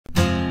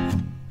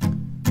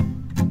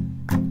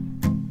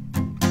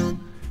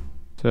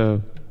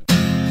So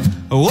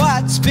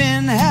what's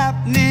been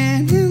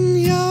happening in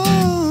your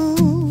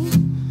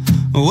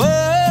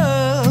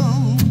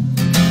world?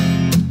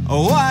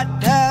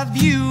 What have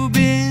you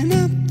been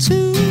up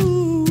to?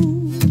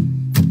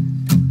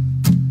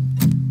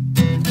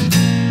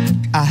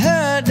 I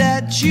heard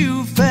that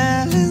you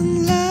fell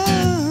in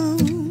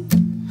love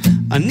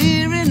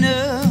near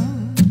enough.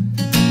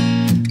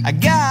 I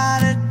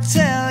gotta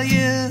tell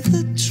you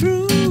the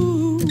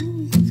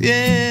truth,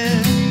 yeah.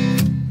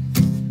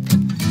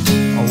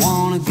 I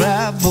wanna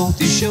grab both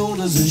your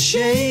shoulders and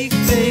shake,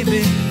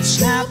 baby.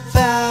 Snap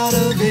out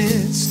of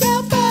it,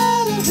 snap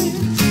out of it.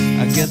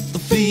 I get the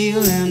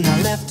feeling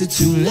I left it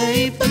too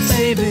late, but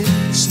baby,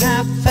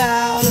 snap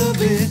out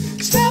of it,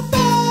 snap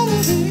out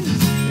of it.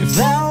 If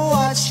that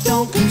watch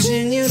don't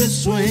continue to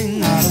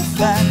swing, out of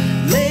fact,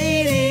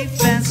 lady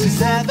fancies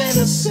having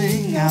a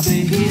sing. I'll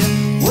be here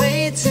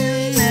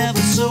waiting ever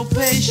so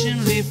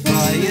patiently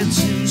for you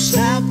to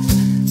snap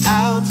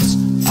out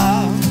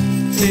of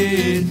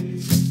it.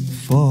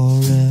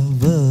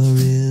 Forever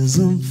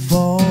isn't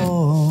for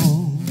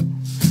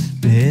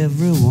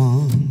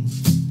everyone,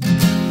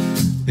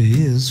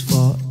 is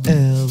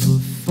forever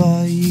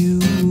for you.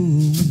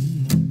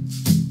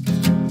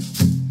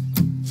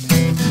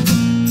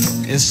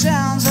 It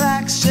sounds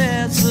like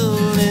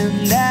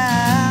settling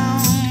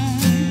down,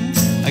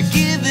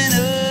 giving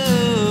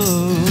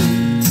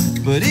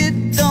up, but it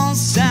don't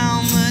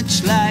sound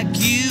much like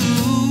you,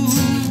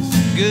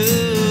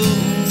 girl.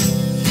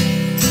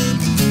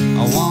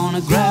 I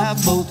wanna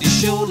grab both your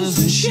shoulders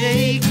and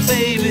shake,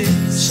 baby.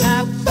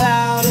 Snap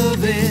out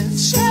of it,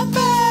 snap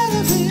out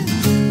of it.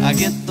 I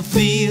get the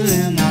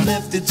feeling I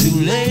left it too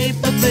late,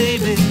 but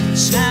baby,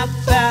 snap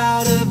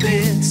out of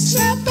it,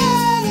 snap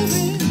out of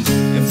it.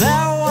 If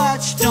that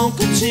watch don't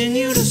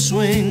continue to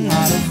swing,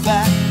 out of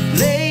fact,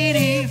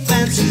 lady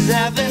fancies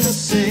having a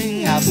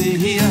sing. I'll be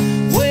here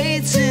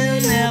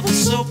waiting ever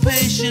so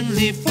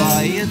patiently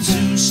for you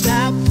to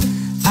snap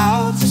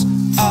out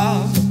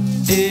of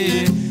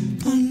it.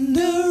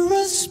 Under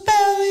a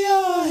spell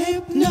you're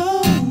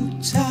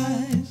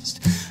hypnotized.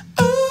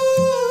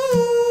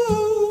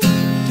 Ooh,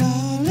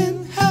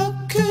 darling, how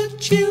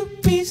could you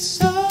be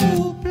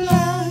so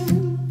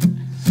blind?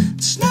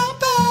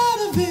 Snap out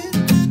of it.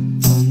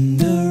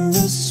 Under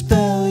a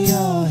spell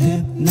you're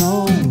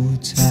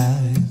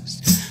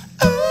hypnotized.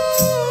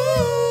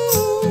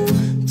 Ooh,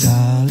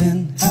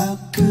 darling, how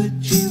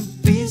could you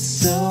be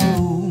so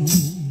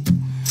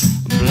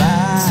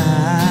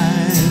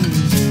blind?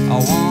 I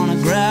wanna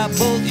grab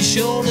both your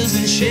shoulders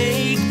and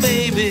shake,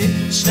 baby.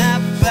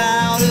 Snap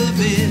out of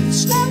it,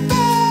 snap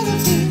out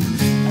of it.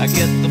 I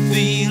get the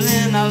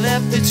feeling I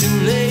left it too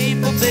late,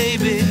 but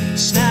baby,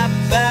 snap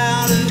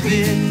out of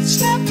it,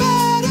 snap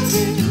out of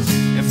it.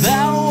 If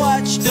that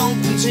watch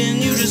don't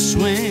continue to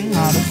swing,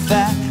 out of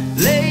fact,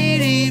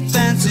 lady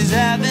fancies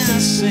having a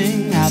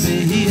sing. I'll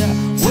be here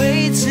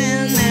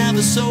waiting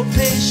ever so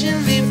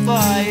patiently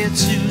for you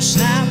to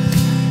snap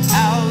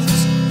out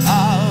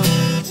of